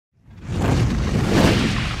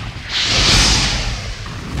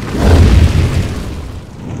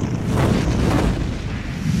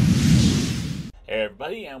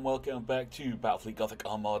everybody, and welcome back to Battlefleet Gothic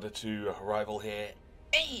Armada 2 Arrival here,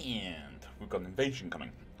 and we've got an invasion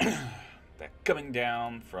coming. They're coming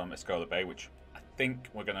down from Escola Bay, which I think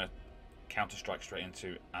we're going to counter-strike straight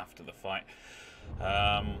into after the fight.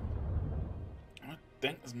 I don't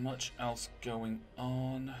think there's much else going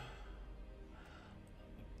on.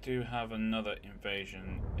 We do have another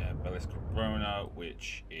invasion, Belisarius Cawl,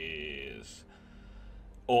 which is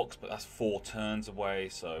Orcs, but that's 4 turns away,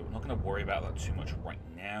 so we're not going to worry about that too much right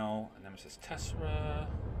now. Nemesis Tessera.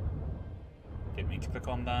 Didn't mean to click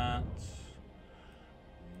on that.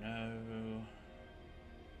 No.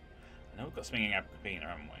 I know we've got something in Agrippina,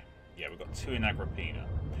 haven't we? Yeah, we've got 2 in Agrippina.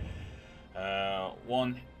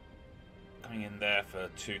 1 coming in there for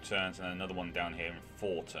 2 turns, and another one down here in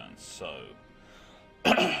 4 turns. So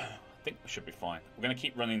I think we should be fine. We're going to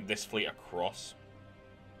keep running this fleet across,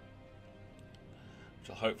 which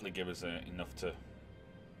will hopefully give us enough to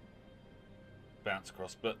bounce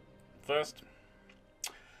across. But first,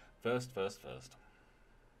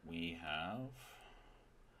 we have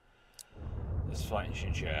this fight in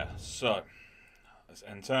Shinshare. So let's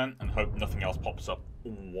end turn and hope nothing else pops up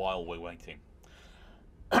while we're waiting.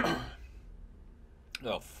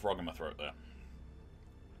 Oh, frog in my throat there.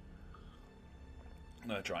 I'm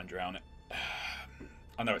going to try and drown it.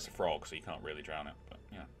 I know it's a frog, so you can't really drown it, but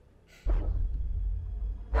yeah.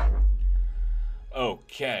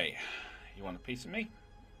 Okay, you want a piece of me?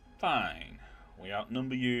 Fine. We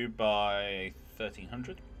outnumber you by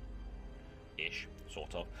 1,300-ish,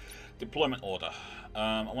 sort of. Deployment order.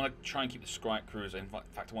 I want to try and keep the Scribe Cruiser. In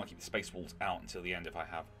fact, I want to keep the Space Wolves out until the end if I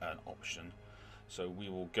have an option. So we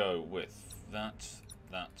will go with that.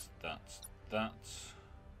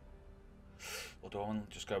 Or do I want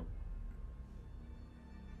to just go...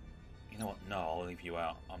 You know what? No, I'll leave you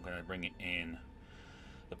out. I'm going to bring it in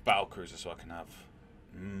the battle cruiser so I can have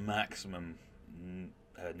maximum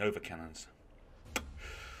Nova cannons.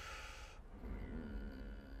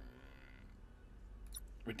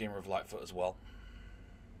 Redeemer of Lightfoot as well.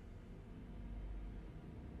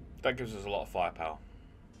 That gives us a lot of firepower.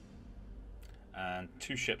 And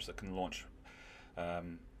 2 ships that can launch a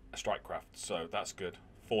strike craft, so that's good.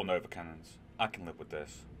 4 Nova cannons. I can live with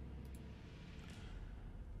this.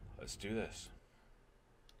 Let's do this.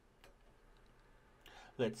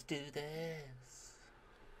 Let's do this.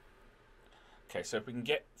 Okay, so if we can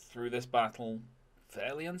get through this battle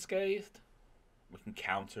fairly unscathed, we can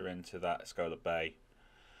counter into that Escola Bay,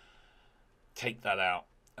 take that out,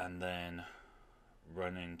 and then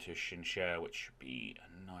run into Shinshare, which should be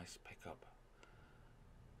a nice pickup.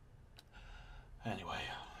 Anyway,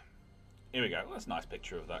 here we go. That's a nice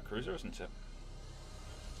picture of that cruiser, isn't it?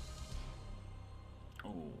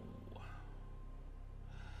 Ooh.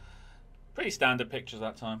 Pretty standard pictures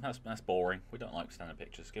that time. That's boring. We don't like standard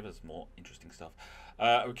pictures. Give us more interesting stuff.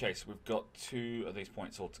 Okay, so we've got 2 of these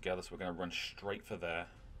points all together, so we're going to run straight for there.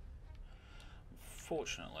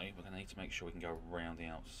 Unfortunately, we're going to need to make sure we can go around the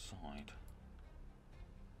outside.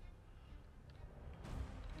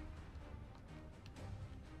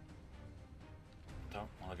 Don't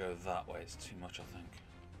want to go that way. It's too much, I think.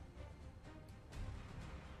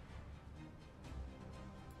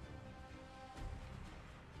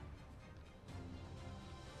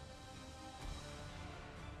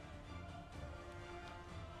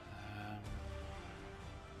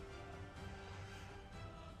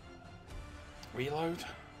 Reload?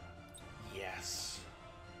 Yes.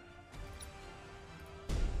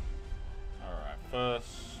 Alright, first,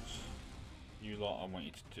 you lot, I want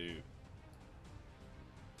you to do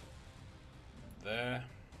there.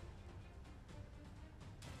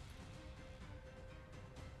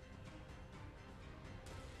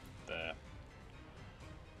 There.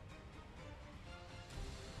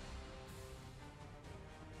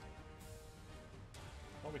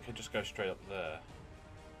 Or we could just go straight up there.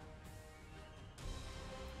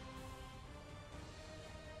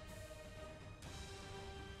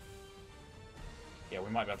 Yeah, we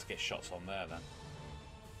might be able to get shots on there then.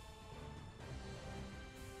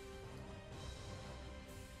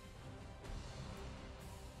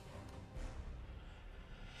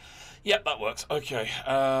 Yep, that works. Okay.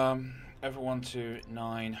 Everyone to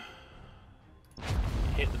 9.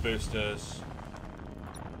 Hit the boosters.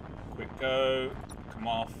 Quick go. Come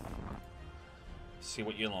off. See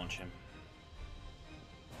what you're launching.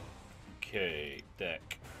 Okay,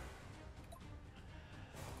 deck.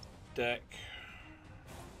 Deck.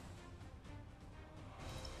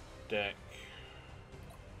 Deck.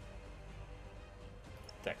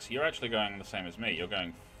 So you're actually going the same as me. You're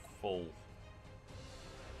going full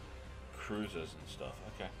cruisers and stuff.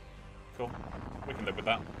 Okay, cool. We can live with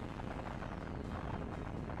that.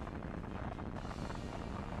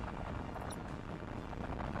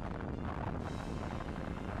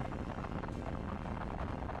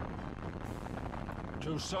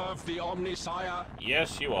 To serve the Omnisire.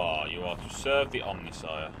 Yes, you are. You are to serve the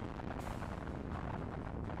Omnisire.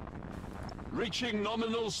 Reaching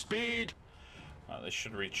nominal speed. This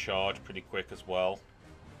should recharge pretty quick as well.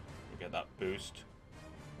 We'll get that boost.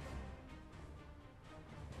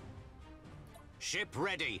 Ship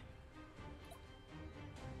ready.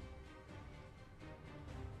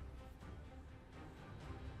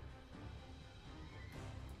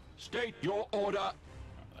 State your order.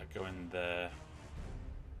 I go in there.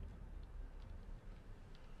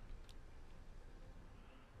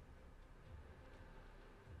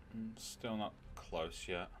 Still not close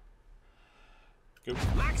yet. Go.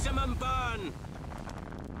 Maximum burn.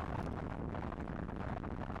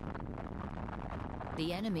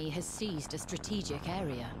 The enemy has seized a strategic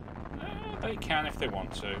area. They can if they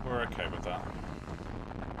want to. We're okay with that.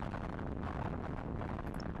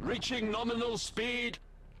 Reaching nominal speed.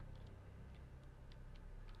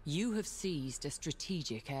 You have seized a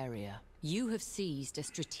strategic area. You have seized a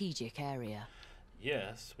strategic area.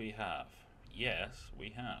 Yes, we have. Yes, we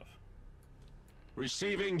have.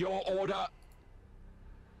 Receiving your order.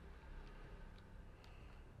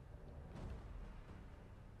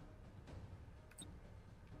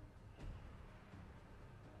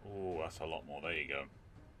 Oh, that's a lot more. There you go.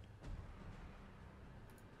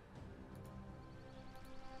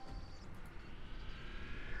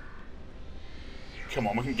 Come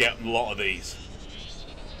on, we can get a lot of these.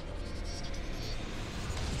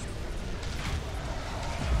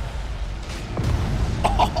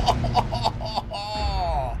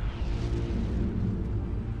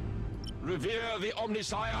 Revere the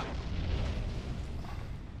Omnisire.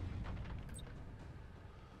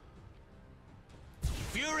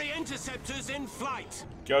 Fury interceptors in flight.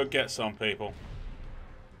 Go get some people.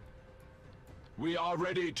 We are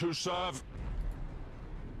ready to serve.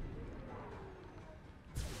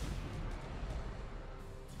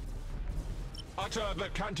 Utter the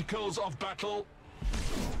canticles of battle.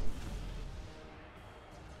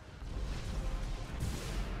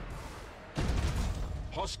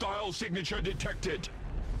 Hostile signature detected.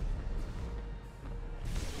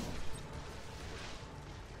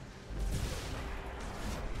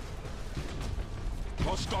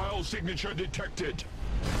 Hostile signature detected.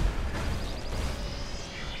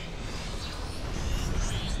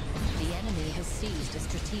 The enemy has seized a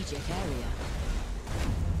strategic area.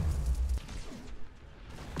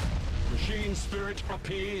 Machine spirit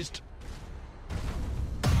appeased.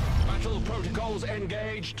 Battle protocols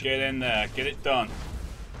engaged. Get in there. Get it done.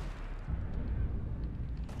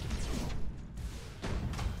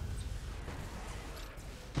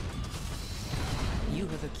 You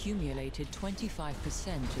have accumulated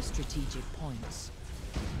 25% of strategic points.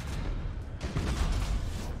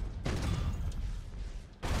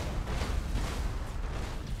 I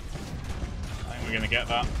think we're going to get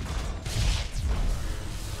that.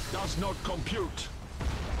 Does not compute.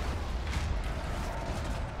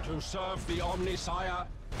 To serve the Omnisire.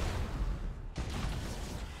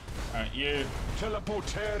 Alright, you.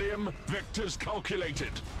 Teleportarium vectors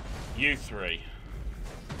calculated. You three.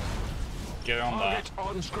 Get on Target that.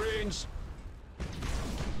 on screens.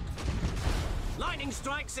 Lightning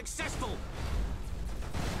strike successful.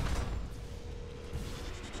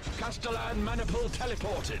 Castellan maniple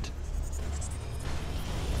teleported.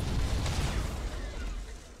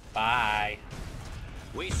 Bye.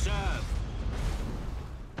 We serve.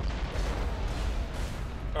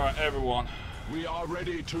 Alright, everyone. We are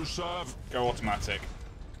ready to serve. Go automatic.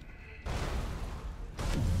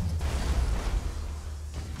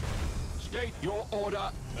 State your order.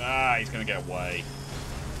 Ah, he's going to get away.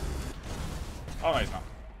 Oh, no, he's not.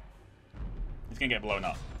 He's going to get blown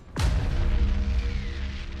up.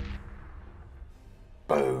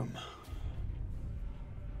 Boom.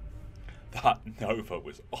 That Nova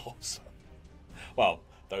was awesome. Well,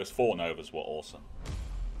 those 4 Novas were awesome.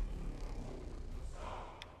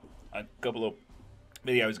 A couple of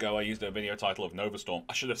videos ago, I used a video title of Nova Storm.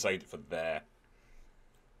 I should have saved it for there.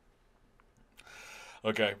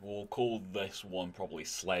 Okay, we'll call this one probably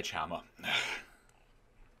Sledgehammer.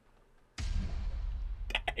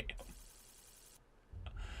 Damn.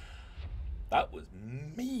 That was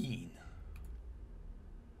mean.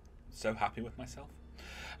 So happy with myself.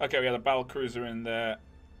 Okay, we had a battle cruiser in there,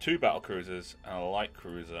 2 battle cruisers, and a light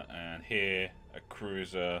cruiser, and here a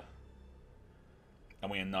cruiser, and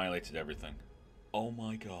we annihilated everything. Oh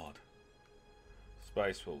my god.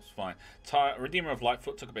 Space Wolves, fine. Redeemer of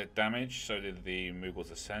Lightfoot took a bit of damage, so did the Mughals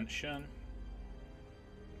Ascension.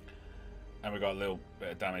 And we got a little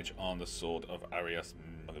bit of damage on the Sword of Arias,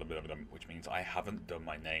 which means I haven't done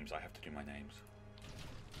my names. I have to do my names.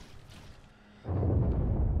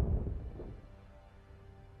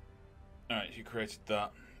 you created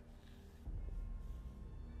that.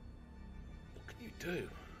 What can you do?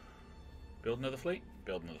 Build another fleet?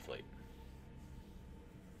 Build another fleet.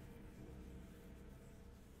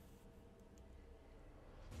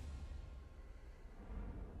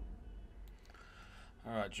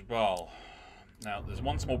 Alright, Jabal. Now, there's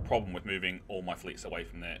one small problem with moving all my fleets away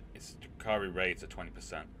from there. It's Drukhari raids at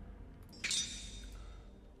 20%.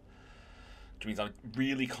 Which means I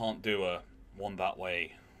really can't do a one that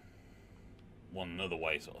way, one another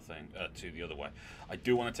way sort of thing, to the other way. I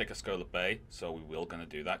do want to take a Scholar Bay, so we will going to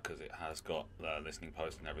do that because it has got listening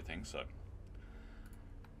post and everything, so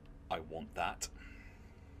I want that.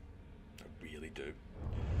 I really do.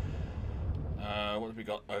 What have we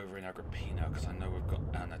got over in Agrippina? Because I know we've got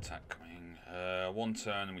an attack coming. One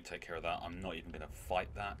turn and we take care of that. I'm not even going to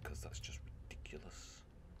fight that because that's just ridiculous.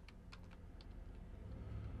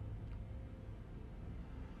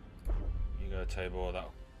 You go Tabor,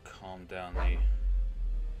 that'll calm down the...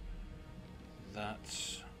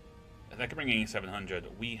 That's... If they're bringing in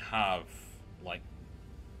 700, we have like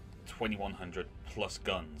 2100 plus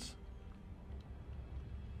guns.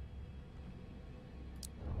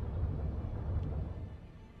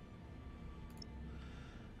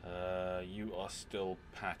 You are still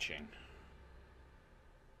patching.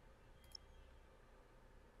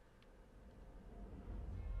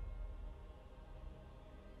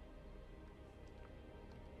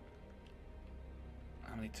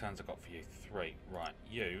 How many turns I got for you? 3. Right,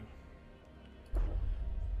 you.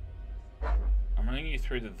 I'm running you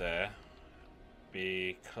through to there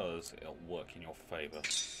because it'll work in your favour.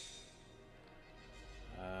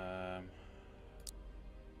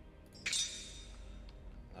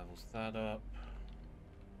 Levels that up.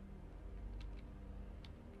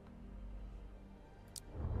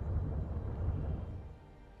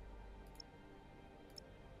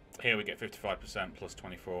 Here we get 55% plus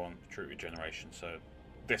 24 on troop regeneration, so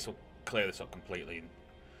this will clear this up completely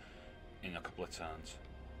in a couple of turns,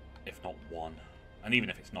 if not one. And even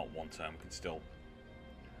if it's not one turn, we can still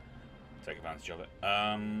take advantage of it.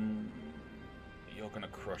 You're going to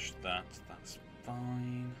crush that, that's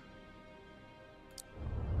fine.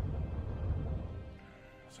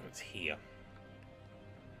 So it's here.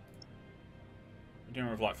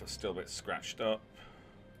 Redeemer of Lightfoot's still a bit scratched up.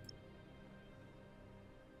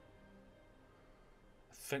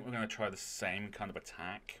 I think we're going to try the same kind of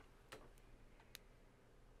attack.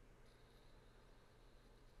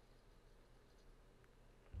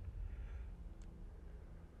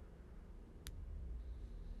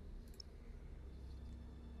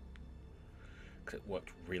 Because it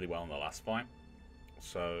worked really well in the last fight.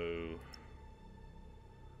 So...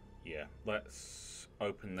 yeah, let's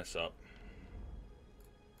open this up.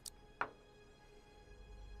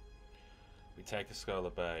 We take a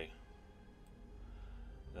Scholar Bay.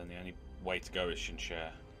 Then the only way to go is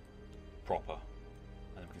Shinshare proper.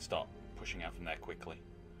 And then we can start pushing out from there quickly.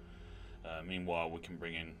 Meanwhile, we can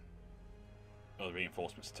bring in other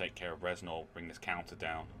reinforcements to take care of Resnor, bring this counter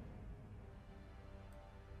down.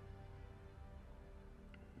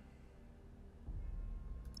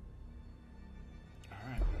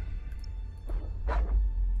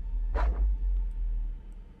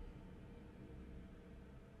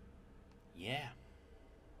 Yeah.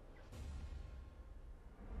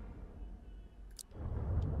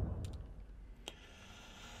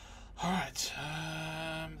 Alright,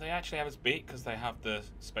 they actually have us beat because they have the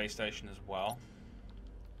space station as well.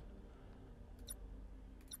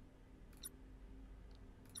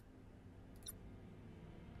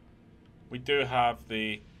 We do have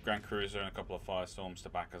the Grand Cruiser and a couple of Firestorms to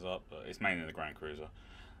back us up, but it's mainly the Grand Cruiser.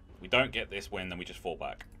 If we don't get this win, then we just fall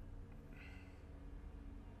back.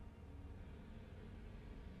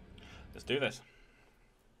 Let's do this.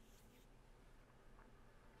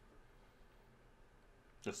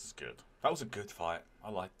 This is good. That was a good fight.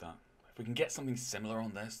 I like that. If we can get something similar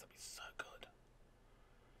on this, that'd be so good.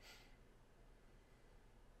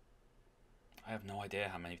 I have no idea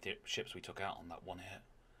how many ships we took out on that one hit.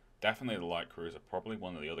 Definitely the light cruiser. Probably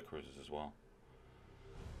one of the other cruisers as well.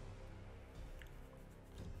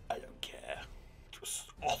 I don't care. It was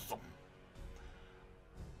awesome.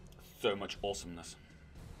 So much awesomeness.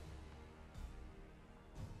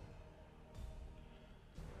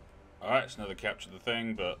 Alright, it's another capture the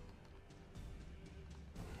thing, but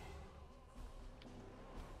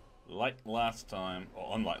like last time,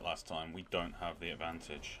 or unlike last time, we don't have the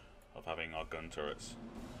advantage of having our gun turrets.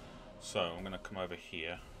 So I'm going to come over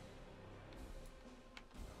here,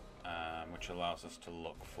 which allows us to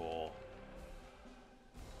look for...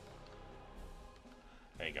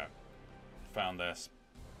 There you go. Found their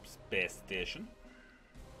space station.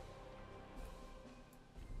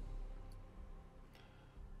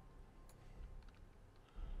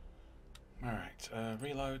 Alright,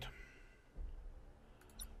 reload.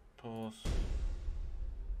 Pause.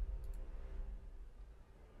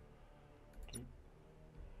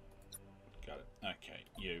 Got it. Okay,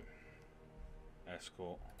 you.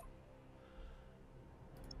 Escort.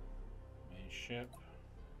 Main ship.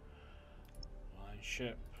 Line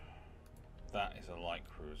ship. That is a light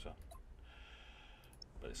cruiser.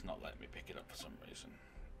 But it's not letting me pick it up for some reason.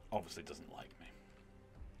 Obviously doesn't like me.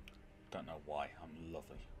 Don't know why. I'm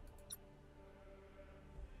lovely.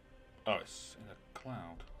 Oh, it's in a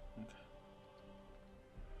cloud. Okay.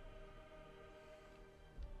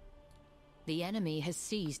 The enemy has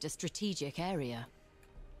seized a strategic area.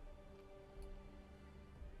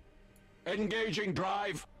 Engaging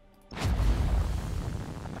drive.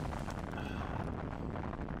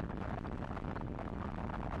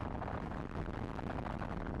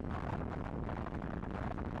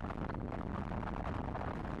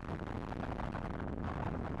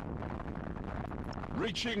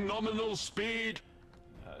 Reaching nominal speed.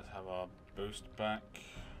 Let's have our boost back.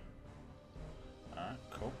 Alright,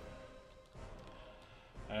 cool.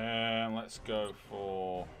 And let's go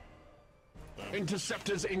for...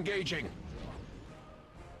 Interceptors engaging.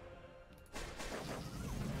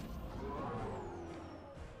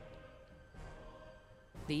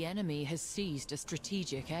 The enemy has seized a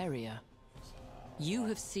strategic area. You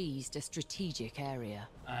have seized a strategic area.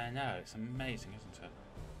 I know, it's amazing, isn't it?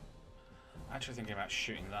 Actually thinking about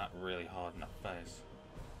shooting that really hard in the face.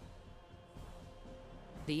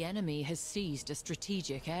 The enemy has seized a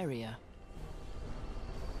strategic area.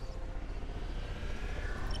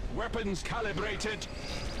 Weapons calibrated.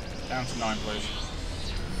 Down to 9, please.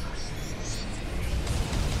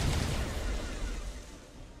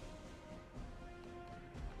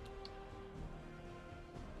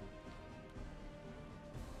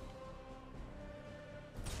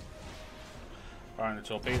 Firing the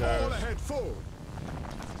torpedoes. All ahead forward.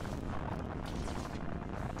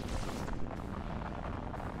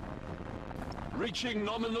 Reaching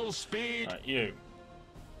nominal speed. Right, you.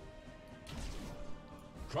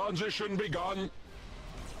 Transition begun.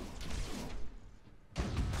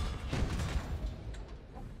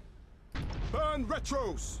 Burn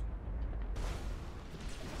retros.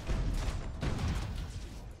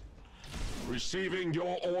 Receiving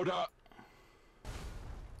your order.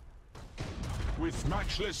 With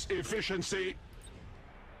matchless efficiency.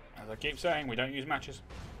 As I keep saying, we don't use matches.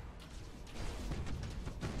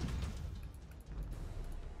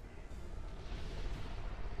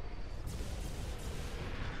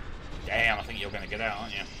 Damn, I think you're going to get out,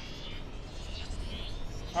 aren't you?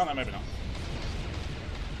 Oh, no, maybe not.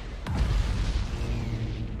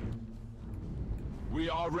 We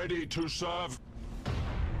are ready to serve.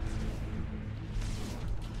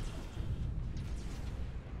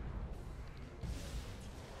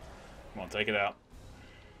 Come on, take it out.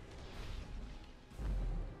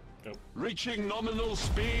 Go. Reaching nominal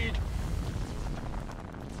speed.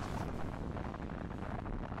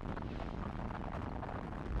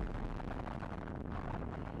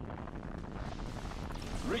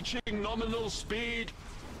 Reaching nominal speed.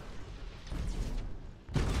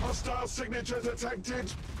 Hostile signature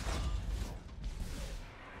detected.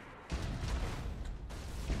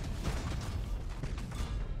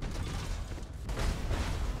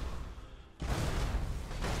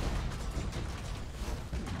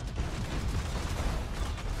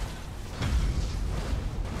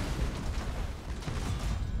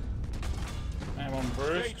 Anyone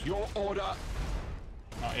bruised? Take your order.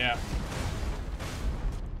 Not yet.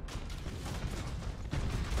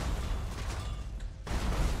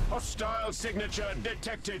 Hostile signature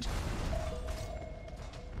detected.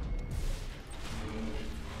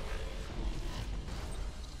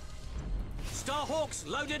 Starhawks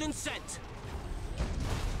loaded and sent.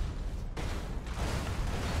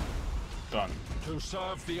 Done. To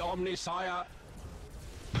serve the Omnisire.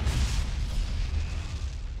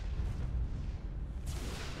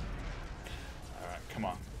 Alright, come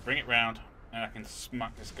on. Bring it round, and I can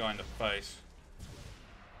smack this guy in the face.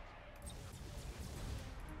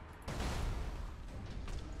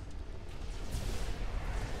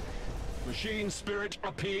 Machine spirit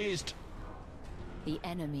appeased. The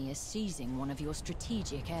enemy is seizing one of your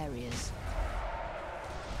strategic areas.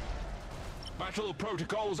 Battle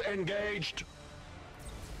protocols engaged.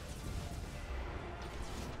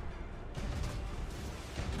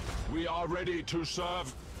 We are ready to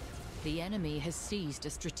serve. The enemy has seized a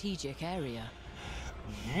strategic area.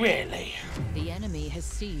 Really? The enemy has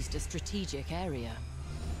seized a strategic area.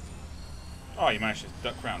 Oh, you managed to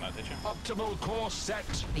duck round that, did you? Optimal course set.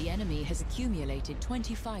 The enemy has accumulated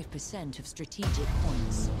 25% of strategic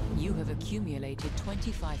points. You have accumulated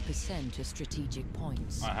 25% of strategic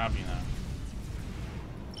points. I have you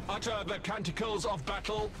now. Utter the canticles of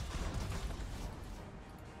battle.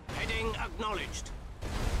 Heading acknowledged.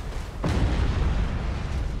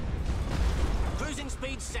 Cruising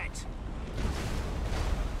speed set.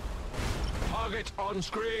 Target on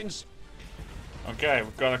screens. Okay,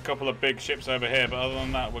 we've got a couple of big ships over here, but other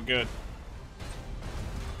than that, we're good.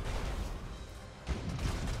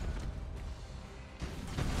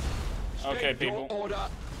 Okay, State people. your order.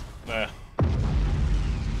 There.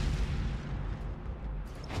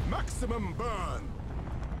 Maximum burn.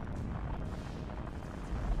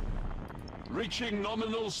 Reaching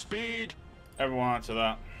nominal speed. Everyone answer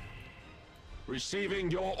that. Receiving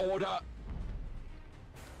your order.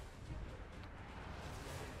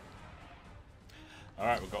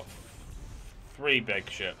 Alright, we've got 3 big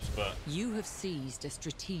ships, but... You have seized a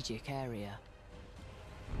strategic area.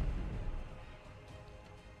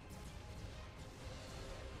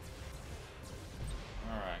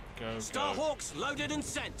 Alright, go, Starhawks loaded and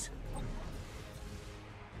sent.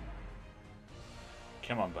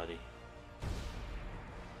 Come on, buddy.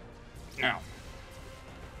 Now.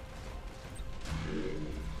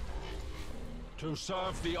 To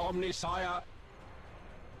serve the Omnisire.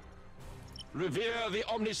 Revere the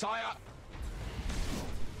Omnisire.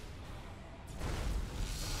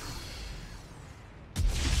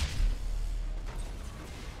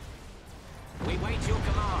 We wait your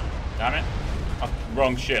command. Damn it.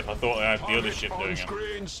 Wrong ship. I thought I had the other Target ship on doing it.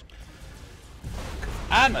 screens.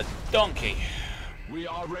 I'm a donkey. We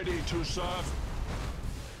are ready to serve.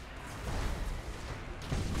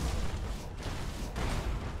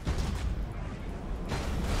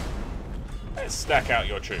 Let's stack out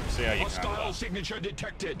your troops. See how you can Hostile handle signature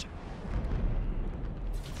detected.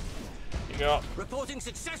 that. You got Reporting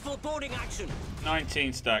successful boarding action.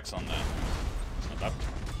 19 stacks on there. Not bad.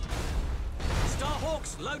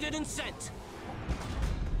 Starhawks loaded and sent.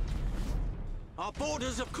 Our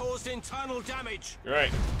boarders have caused internal damage.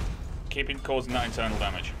 Great. Keeping causing that internal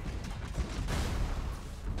damage.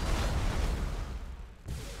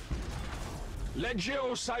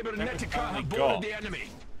 Legio Cybernetica Only have got- boarded the enemy.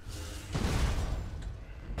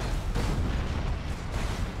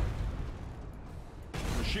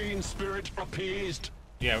 Machine spirit appeased.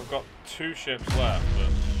 Yeah, we've got 2 ships left, but...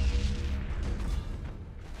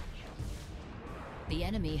 The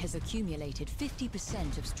enemy has accumulated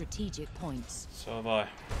 50% of strategic points. So have I.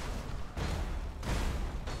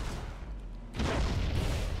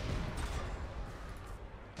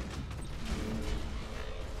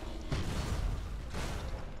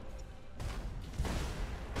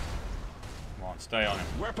 Come on, stay on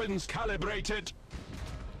him. Weapons calibrated.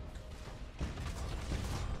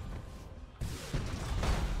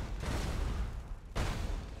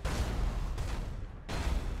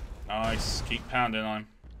 Nice. Keep pounding on him.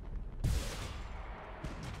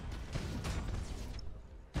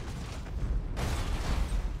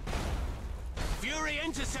 Fury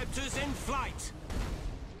interceptors in flight.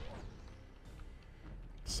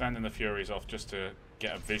 Sending the Furies off just to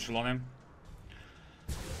get a visual on him.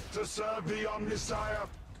 To serve the Omnisire.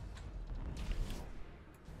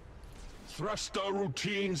 Thruster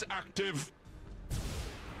routines active.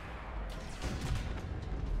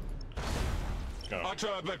 Go. Utter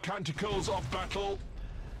the canticles of battle.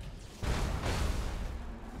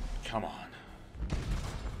 Come on.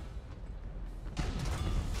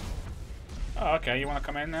 Oh, okay. You want to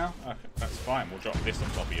come in now? Okay, that's fine. We'll drop this on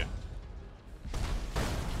top of you.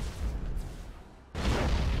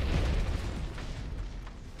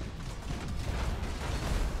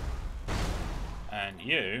 And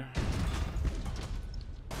you...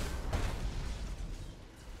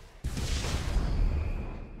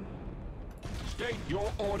 State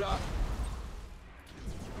your order.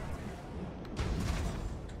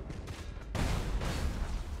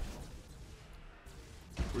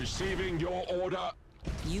 Receiving your order.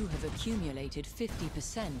 You have accumulated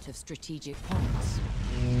 50% of strategic points.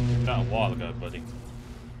 Did that a while ago, buddy.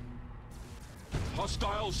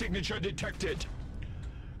 Hostile signature detected.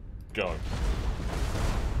 Go.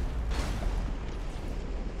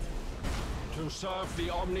 To serve the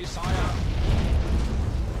Omnisire.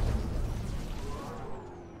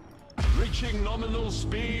 Reaching nominal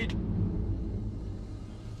speed.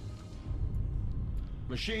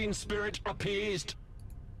 Machine spirit appeased.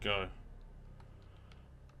 Go.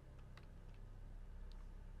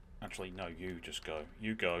 Actually, no, you just go.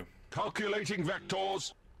 You go. Calculating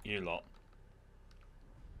vectors. You lot.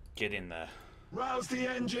 Get in there. Rouse the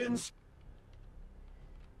engines.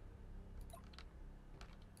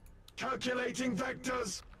 Calculating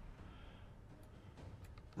vectors.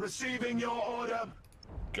 Receiving your order.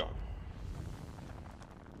 Go.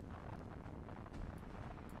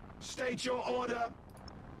 State your order.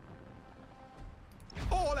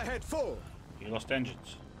 All ahead full. You lost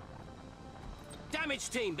engines. Damage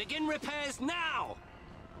team, begin repairs now!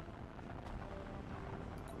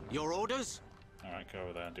 Your orders? Alright, go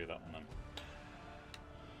over there and do that one then.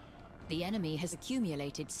 The enemy has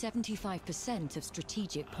accumulated 75% of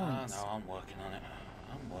strategic points. No, I'm working on it.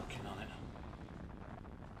 I'm working on it.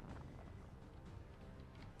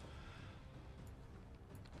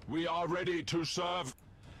 We are ready to serve.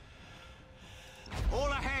 All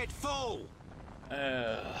ahead full!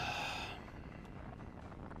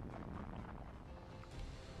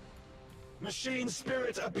 Machine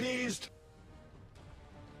spirit appeased.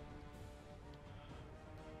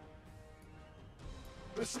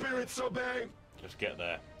 The spirits obey. Just get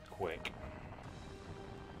there quick.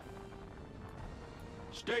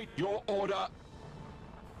 State your order.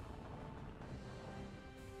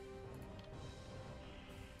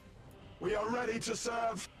 We are ready to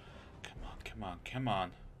serve. Come on, come on, come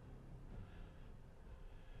on.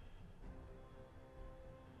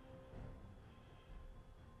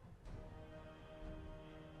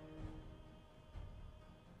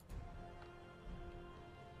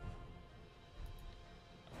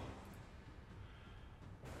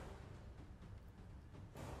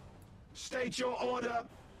 State your order.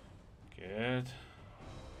 Good.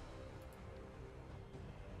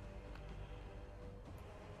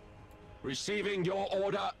 Receiving your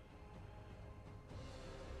order.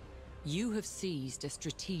 You have seized a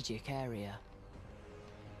strategic area.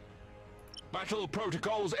 Battle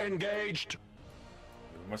protocols engaged.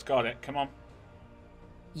 We almost got it. Come on.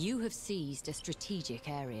 You have seized a strategic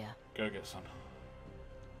area. Go get some.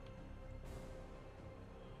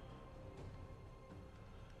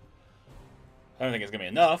 I don't think it's going to be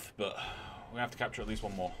enough, but we have to capture at least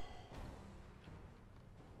one more.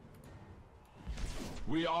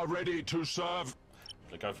 We are ready to serve.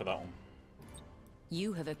 So go for that one.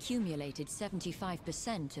 You have accumulated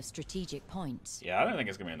 75% of strategic points. Yeah, I don't think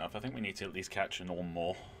it's going to be enough. I think we need to at least capture one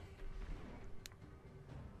more.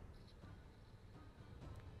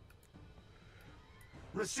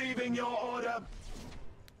 Receiving your order.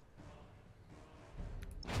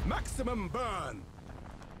 Maximum burn.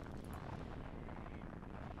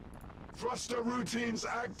 Thruster routines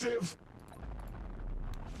active.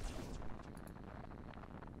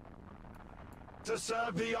 To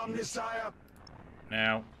serve the Omnisire.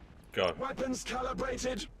 Now, go. Weapons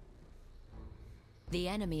calibrated. The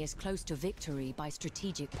enemy is close to victory by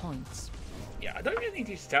strategic points. Yeah, I don't really need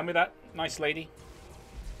you to tell me that, nice lady.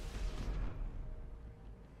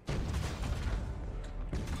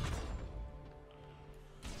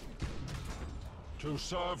 To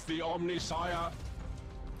serve the Omnisire.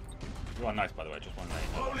 You are nice, by the way, just one lady.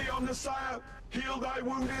 Holy Omnisire, heal thy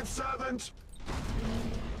wounded servant.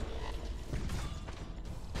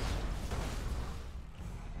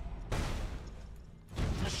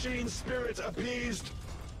 Machine spirit appeased.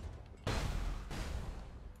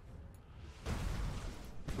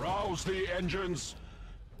 Rouse the engines.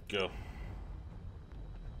 Go.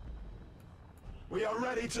 We are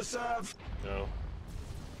ready to serve. Go.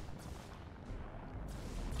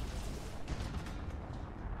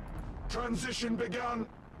 Transition begun.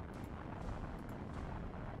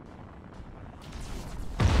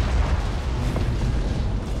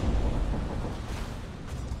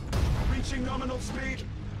 Reaching nominal speed.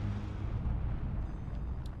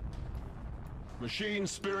 Machine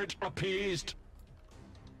spirit appeased.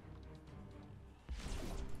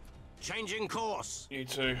 Changing course. You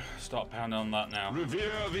two, start pounding on that now.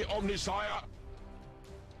 Revere the Omnisire.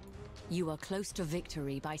 You are close to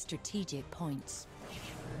victory by strategic points.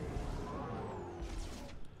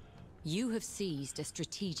 You have seized a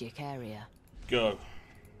strategic area. Go.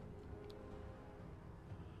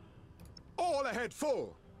 All ahead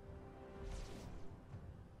full.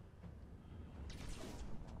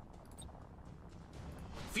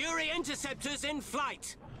 Fury interceptors in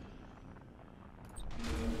flight.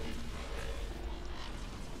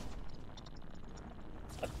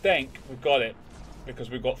 I think we've got it, because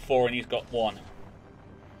we've got 4 and he's got 1.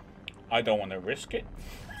 I don't want to risk it.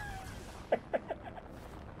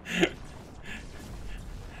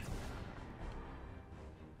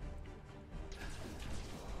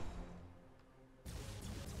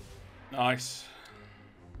 Nice.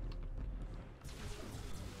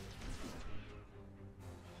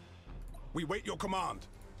 We wait your command.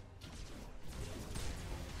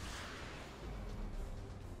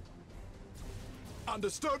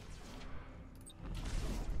 Understood.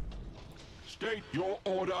 State your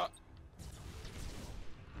order.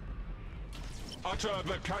 Utter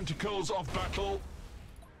the canticles of battle.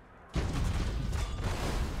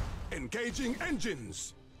 Engaging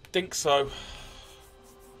engines. Think so.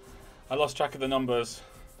 I lost track of the numbers.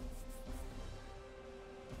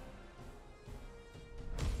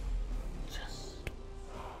 Yes.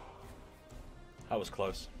 That was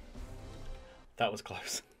close. That was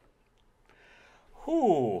close.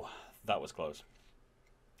 Whew. That was close.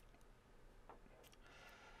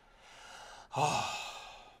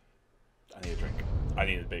 I need a drink. I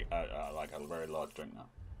need a big, like a very large drink now.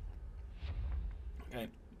 Okay.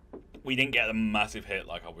 We didn't get a massive hit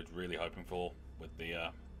like I was really hoping for with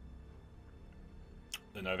the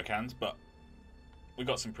Nova cans, but we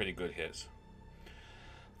got some pretty good hits.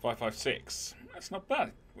 556. That's not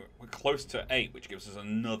bad. We're close to 8, which gives us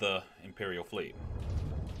another Imperial fleet.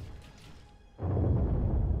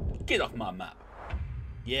 Get off my map.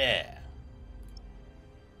 Yeah.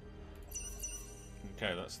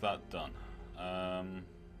 Okay, that's that done.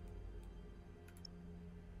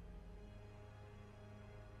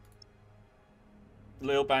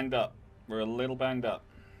 Little banged up. We're a little banged up.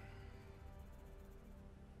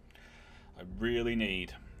 I really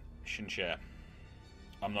need Shinshare.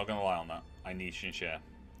 I'm not going to lie on that. I need Shinshare.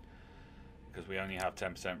 Because we only have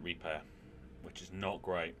 10% repair, which is not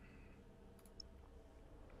great.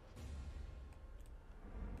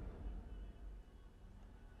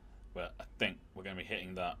 But I think we're going to be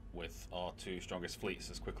hitting that with our 2 strongest fleets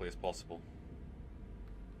as quickly as possible.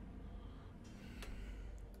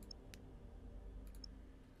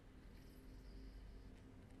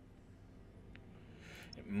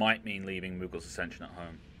 It might mean leaving Mughal's Ascension at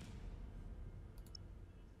home,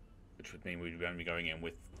 which would mean we'd only be going in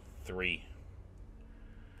with 3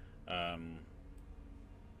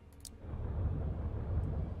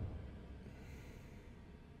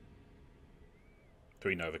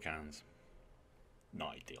 3 Nova cans.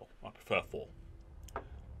 Not ideal. I prefer 4,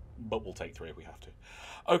 but we'll take 3 if we have to.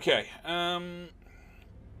 Okay.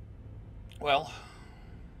 Well,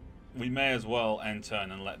 we may as well end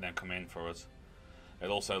turn and let them come in for us.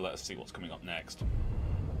 It'll also let us see what's coming up next.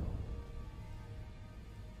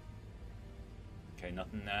 Okay,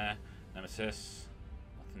 nothing there. Nemesis,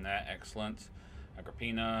 nothing there. Excellent.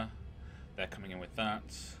 Agrippina, they're coming in with that.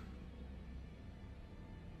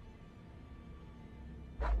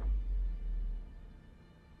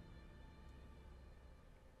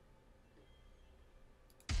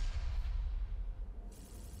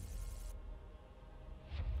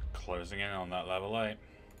 Closing in on that level 8.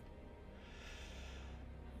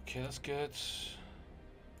 Okay, that's good.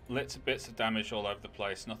 Little bits of damage all over the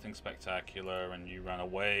place, nothing spectacular, and you ran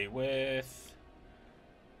away with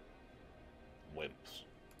wimps.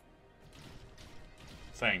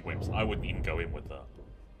 Saying wimps, I wouldn't even go in with that.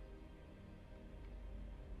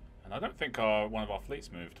 And I don't think one of our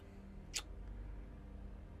fleets moved.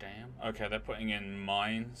 Damn. Okay, they're putting in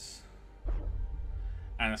mines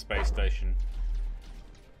and a space station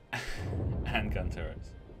and gun turrets.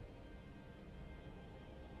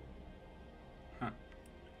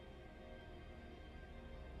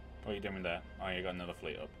 What are you doing there? Oh, you got another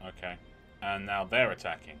fleet up. Okay. And now they're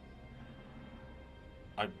attacking.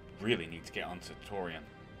 I really need to get onto Taurian.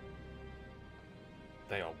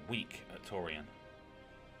 They are weak at Taurian.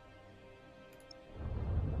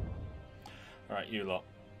 Alright, you lot.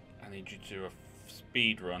 I need you to do a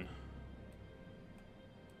speed run.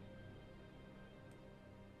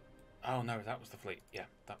 Oh no, that was the fleet. Yeah,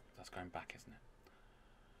 that's going back, isn't it?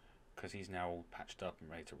 Because he's now all patched up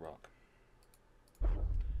and ready to rock.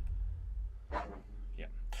 Yeah.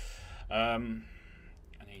 I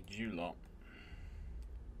need you lot.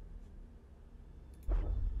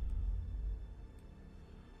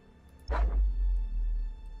 You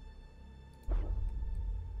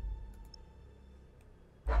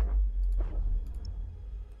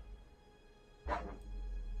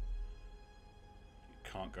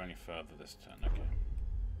can't go any further this turn, okay.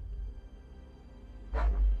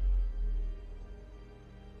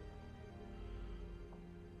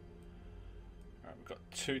 We've got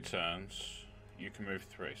 2 turns. You can move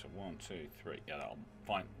 3. So 1, 2, 3. Yeah, that'll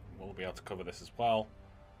fine. We'll be able to cover this as well.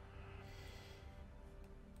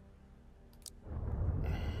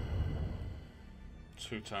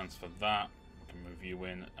 Two turns for that. We can move you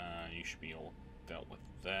in. You should be all dealt with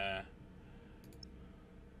there.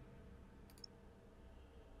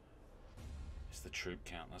 It's the troop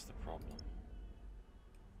count. That's the problem.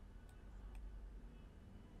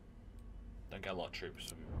 Don't get a lot of troops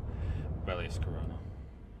from Belisarius Corona,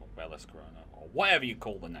 or Belis Corona, or whatever you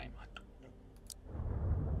call the name. I don't know.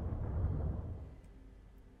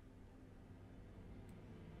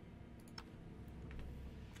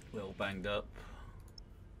 Little banged up.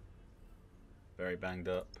 Very banged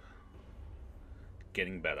up.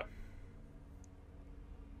 Getting better.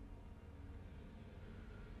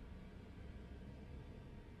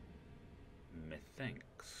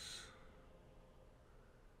 Methinks.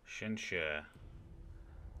 Shinshare.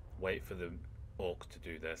 Wait for the orcs to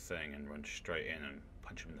do their thing and run straight in and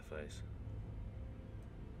punch them in the face.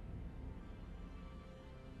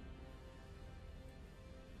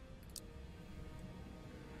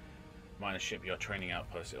 Minus ship your training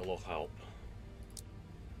outpost, it'll all help.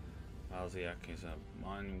 Balziak is a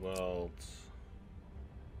mine world.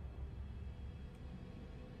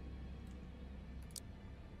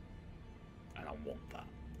 And I want that.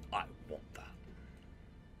 I want that.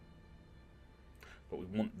 But we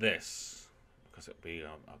want this because it'll be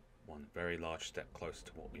one very large step closer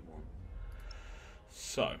to what we want.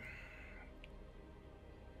 So.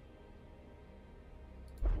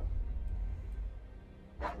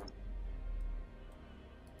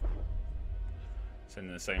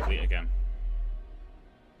 Sending the same fleet again.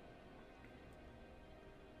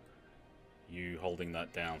 You holding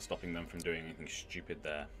that down, stopping them from doing anything stupid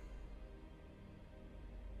there.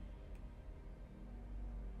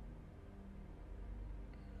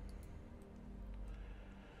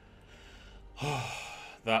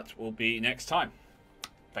 That will be next time.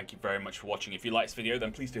 Thank you very much for watching. If you liked this video,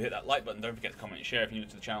 then please do hit that like button. Don't forget to comment and share. If you're new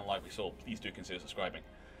to the channel like we saw, please do consider subscribing.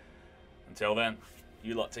 Until then,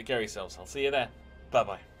 you lot take care of yourselves. I'll see you there.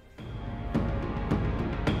 Bye-bye.